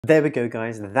There we go,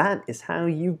 guys. That is how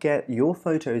you get your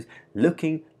photos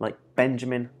looking like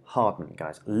Benjamin Hardman,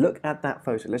 guys. Look at that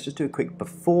photo. Let's just do a quick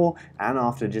before and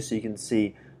after just so you can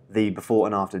see the before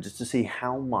and after, just to see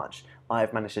how much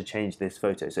I've managed to change this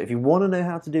photo. So if you want to know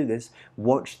how to do this,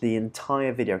 watch the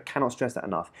entire video. I cannot stress that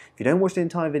enough. If you don't watch the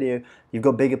entire video, you've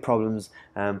got bigger problems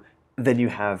than you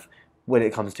have when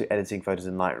it comes to editing photos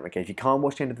in Lightroom. Okay, if you can't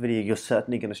watch the end of the video, you're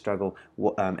certainly going to struggle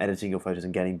editing your photos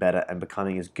and getting better and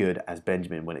becoming as good as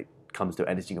Benjamin when it comes to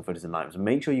editing your photos in Lightroom. So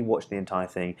make sure you watch the entire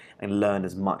thing and learn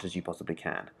as much as you possibly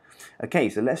can. Okay,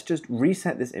 so let's just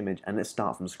reset this image and let's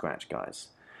start from scratch, guys.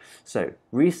 So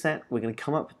reset, we're going to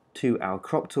come up to our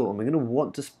crop tool and we're going to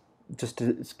want to just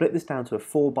to split this down to a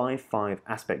 4:5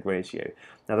 aspect ratio.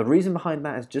 Now the reason behind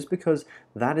that is just because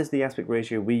that is the aspect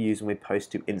ratio we use when we post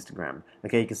to Instagram.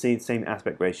 Okay, you can see the same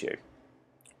aspect ratio.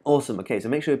 Awesome, okay, so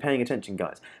make sure you're paying attention,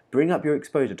 guys. Bring up your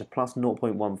exposure to plus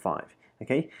 0.15.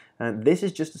 Okay, and this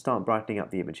is just to start brightening up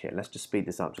the image here. Let's just speed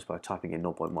this up just by typing in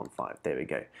 0.15. There we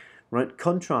go. Right,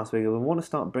 contrast, we want to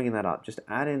start bringing that up. Just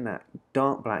add in that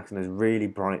dark blacks and those really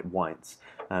bright whites.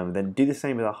 Then do the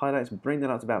same with our highlights, bring that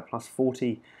up to about plus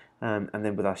 40. And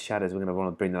then with our shadows, we're going to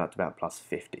want to bring that up to about plus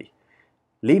 50.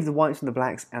 Leave the whites and the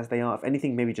blacks as they are. If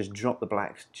anything, maybe just drop the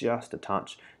blacks just a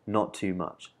touch, not too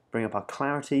much. Bring up our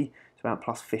clarity to about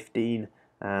plus 15,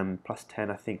 plus 10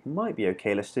 I think might be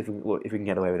okay. Let's see if we can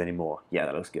get away with any more. Yeah,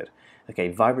 that looks good. Okay,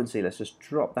 vibrancy, let's just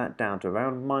drop that down to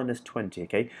around minus 20,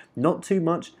 okay? Not too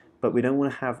much, but we don't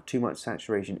want to have too much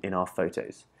saturation in our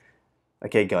photos.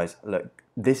 Okay guys, look,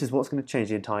 this is what's going to change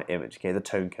the entire image, okay, the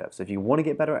tone curve. So if you want to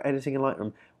get better at editing in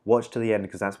Lightroom, watch to the end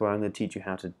because that's where I'm going to teach you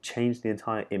how to change the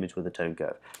entire image with the tone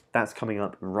curve. That's coming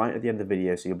up right at the end of the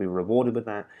video, so you'll be rewarded with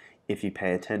that if you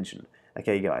pay attention.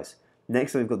 Okay guys,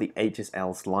 next we've got the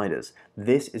HSL sliders.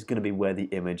 This is going to be where the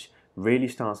image really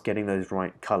starts getting those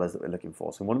right colors that we're looking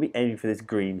for. So we want to be aiming for this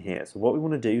green here. So what we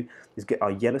want to do is get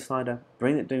our yellow slider,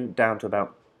 bring it down to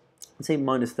about, let's say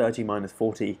minus 30, minus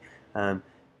 40,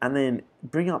 and then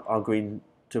bring up our green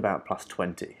to about plus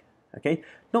 20. Okay,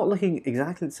 not looking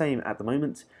exactly the same at the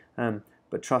moment,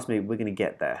 but trust me, we're going to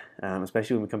get there,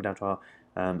 especially when we come down to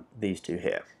our these two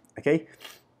here. Okay,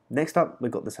 next up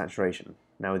we've got the saturation.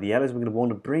 Now with the yellows, we're going to want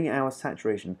to bring our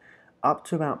saturation up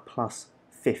to about plus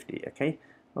 50. Okay,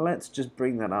 let's just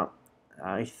bring that up.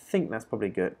 I think that's probably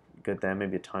good there,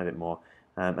 maybe a tiny bit more.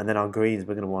 And then our greens,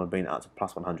 we're going to want to bring that up to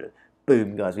plus 100.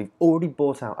 Boom, guys, we've already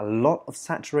brought out a lot of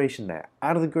saturation there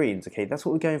out of the greens. Okay, that's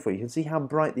what we're going for. You can see how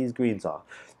bright these greens are.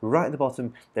 Right at the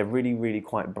bottom, they're really, really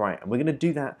quite bright. And we're going to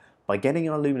do that by getting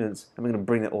our luminance, and we're going to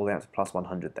bring that all the way out to plus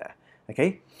 100 there.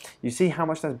 Okay, you see how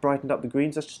much that's brightened up the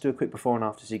greens? Let's just do a quick before and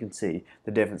after so you can see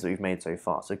the difference that we've made so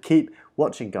far. So keep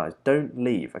watching, guys. Don't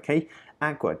leave, okay?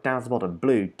 Aqua, down to the bottom.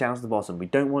 Blue, down to the bottom. We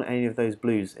don't want any of those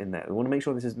blues in there. We want to make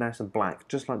sure this is nice and black,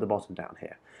 just like the bottom down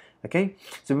here. Okay,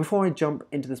 so before I jump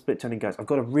into the split toning, guys, I've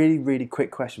got a really, really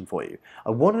quick question for you. I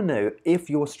want to know if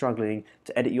you're struggling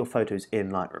to edit your photos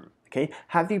in Lightroom. Okay,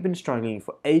 have you been struggling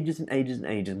for ages and ages and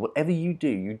ages? Whatever you do,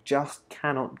 you just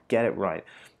cannot get it right.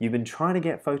 You've been trying to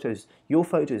get photos, your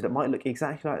photos that might look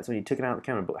exactly like this when you took it out of the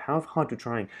camera, but however hard you're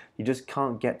trying, you just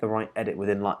can't get the right edit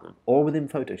within Lightroom or within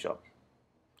Photoshop.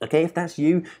 Okay, if that's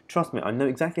you, trust me, I know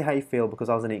exactly how you feel because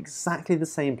I was in exactly the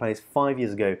same place 5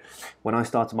 years ago when I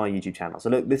started my YouTube channel.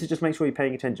 So look, this is just make sure you're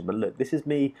paying attention, but look, this is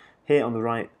me here on the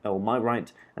right, or my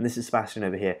right, and this is Sebastian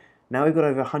over here. Now we've got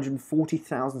over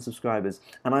 140,000 subscribers,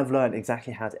 and I've learned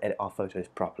exactly how to edit our photos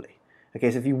properly. Okay,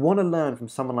 so if you want to learn from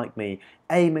someone like me,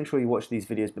 A, make sure you watch these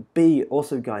videos, but B,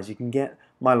 also guys, you can get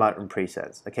my Lightroom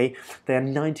presets, okay? They are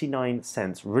 99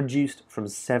 cents, reduced from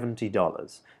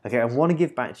 $70. Okay, I want to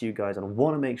give back to you guys, and I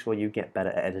want to make sure you get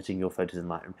better at editing your photos in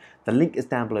Lightroom. The link is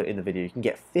down below in the video. You can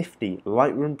get 50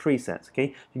 Lightroom presets, okay?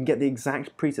 You can get the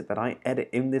exact preset that I edit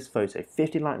in this photo,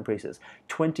 50 Lightroom presets,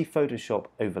 20 Photoshop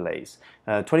overlays,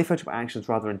 20 Photoshop actions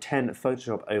rather, and 10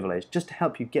 Photoshop overlays, just to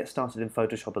help you get started in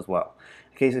Photoshop as well.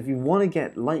 Okay, so if you want to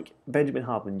get like Benjamin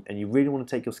Hardman and you really want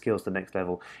to take your skills to the next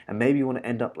level, and maybe you want to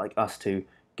end up like us too,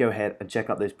 go ahead and check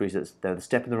out those presets. They're the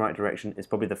step in the right direction. It's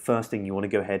probably the first thing you want to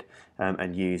go ahead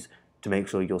and use to make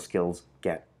sure your skills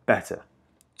get better.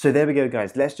 So there we go,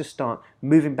 guys. Let's just start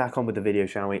moving back on with the video,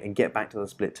 shall we, and get back to the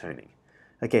split toning.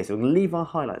 Okay, so we're going to leave our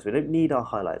highlights. We don't need our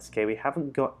highlights, okay? We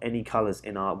haven't got any colors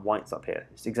in our whites up here.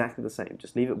 It's exactly the same.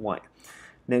 Just leave it white.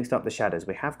 Next up, the shadows.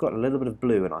 We have got a little bit of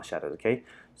blue in our shadows, okay?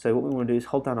 So what we want to do is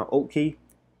hold down our Alt key,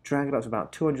 drag it up to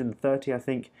about 230, I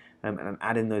think, and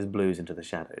add in those blues into the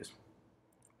shadows.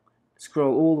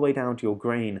 Scroll all the way down to your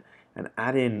grain and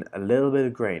add in a little bit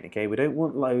of grain, okay? We don't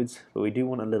want loads, but we do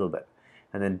want a little bit.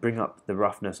 And then bring up the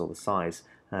roughness or the size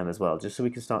as well, just so we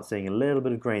can start seeing a little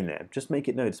bit of grain there. Just make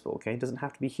it noticeable, okay? It doesn't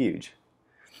have to be huge.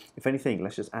 If anything,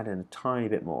 let's just add in a tiny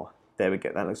bit more. There we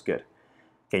go, that looks good.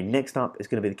 Okay, next up is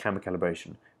going to be the camera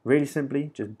calibration. Really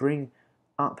simply, just bring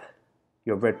up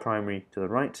your red primary to the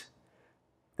right.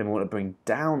 Then we want to bring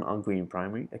down our green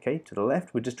primary, okay, to the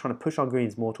left. We're just trying to push our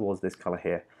greens more towards this color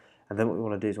here. And then what we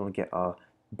want to do is we want to get our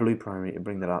blue primary and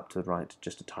bring that up to the right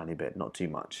just a tiny bit, not too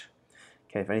much.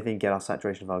 Okay, if anything, get our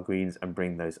saturation of our greens and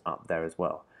bring those up there as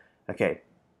well. Okay,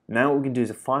 now what we can do is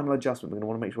a final adjustment. We're going to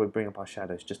want to make sure we bring up our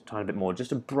shadows just a tiny bit more, just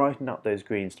to brighten up those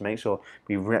greens, to make sure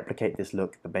we replicate this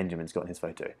look that Benjamin's got in his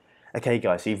photo. Okay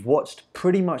guys, so you've watched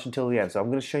pretty much until the end, so I'm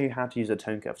going to show you how to use a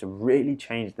tone curve to really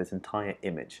change this entire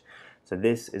image. So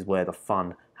this is where the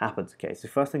fun happens. Okay, so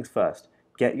first things first,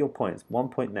 get your points, 1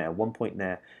 point there, 1 point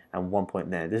there, and 1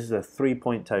 point there. This is a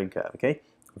 3-point tone curve, okay?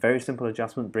 Very simple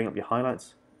adjustment. Bring up your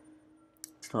highlights,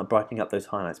 start brightening up those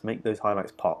highlights, make those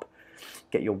highlights pop.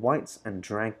 Get your whites and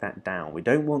drag that down. We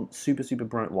don't want super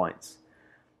bright whites.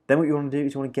 Then what you want to do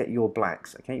is you want to get your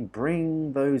blacks, okay?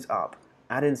 Bring those up.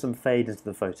 Add in some fade into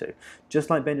the photo. Just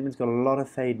like Benjamin's got a lot of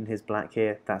fade in his black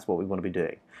here, that's what we want to be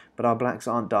doing. But our blacks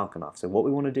aren't dark enough, so what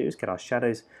we want to do is get our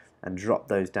shadows and drop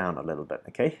those down a little bit,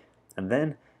 okay? And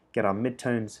then get our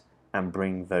midtones and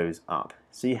bring those up.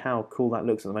 See how cool that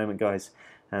looks at the moment, guys?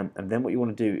 And then what you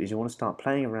want to do is you want to start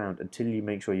playing around until you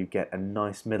make sure you get a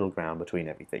nice middle ground between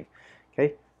everything.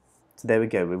 Okay, so there we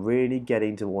go. We're really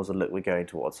getting towards the look we're going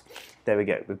towards. There we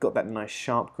go. We've got that nice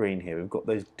sharp green here. We've got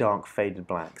those dark faded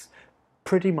blacks.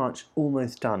 Pretty much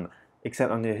almost done,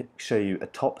 except I'm going to show you a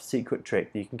top secret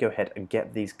trick that you can go ahead and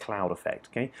get these cloud effect.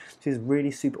 Okay, so this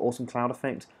really super awesome cloud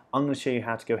effect. I'm going to show you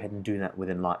how to go ahead and do that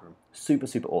within Lightroom.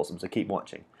 Super awesome, so keep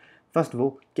watching. First of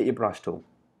all, get your brush tool.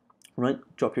 Right,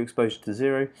 drop your exposure to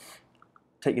 0,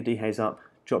 take your dehaze up,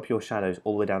 drop your shadows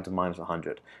all the way down to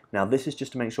 -100. Now this is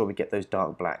just to make sure we get those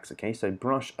dark blacks, okay? So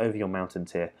brush over your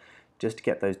mountains here just to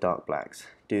get those dark blacks.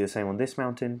 Do the same on this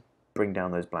mountain, bring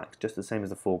down those blacks, just the same as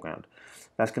the foreground.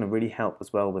 That's going to really help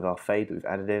as well with our fade that we've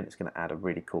added in. It's going to add a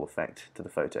really cool effect to the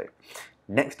photo.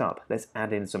 Next up, let's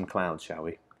add in some clouds, shall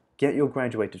we? Get your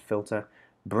graduated filter,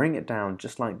 bring it down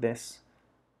just like this,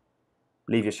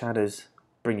 leave your shadows,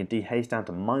 bring your dehaze down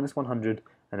to -100,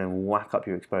 and then whack up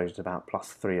your exposure to about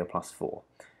 +3 or +4.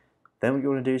 Then what you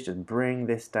want to do is just bring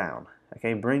this down,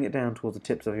 okay? Bring it down towards the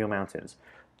tips of your mountains.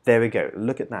 There we go,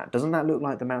 look at that. Doesn't that look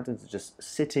like the mountains are just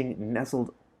sitting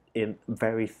nestled in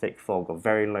very thick fog or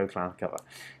very low cloud cover?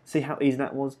 See how easy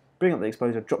that was? Bring up the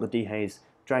exposure, drop the dehaze,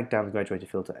 drag down the graduated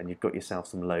filter, and you've got yourself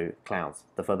some low clouds.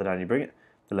 The further down you bring it,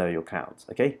 the lower your clouds,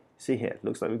 okay? See here,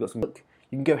 looks like we've got some look.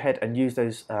 You can go ahead and use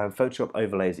those Photoshop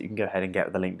overlays that you can go ahead and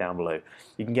get the link down below.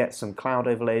 You can get some cloud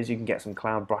overlays, you can get some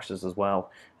cloud brushes as well,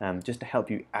 just to help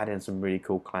you add in some really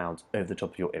cool clouds over the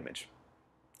top of your image.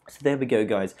 So there we go,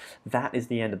 guys. That is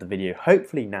the end of the video.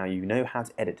 Hopefully now you know how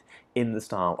to edit in the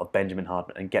style of Benjamin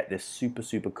Hardman and get this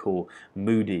super cool,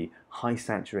 moody, high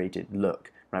saturated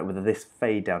look, right, with this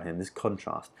fade down here, this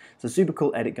contrast. So super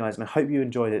cool edit, guys, and I hope you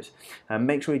enjoyed it.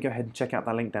 Make sure you go ahead and check out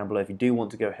that link down below if you do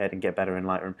want to go ahead and get better in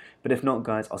Lightroom. But if not,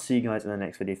 guys, I'll see you guys in the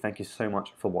next video. Thank you so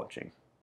much for watching.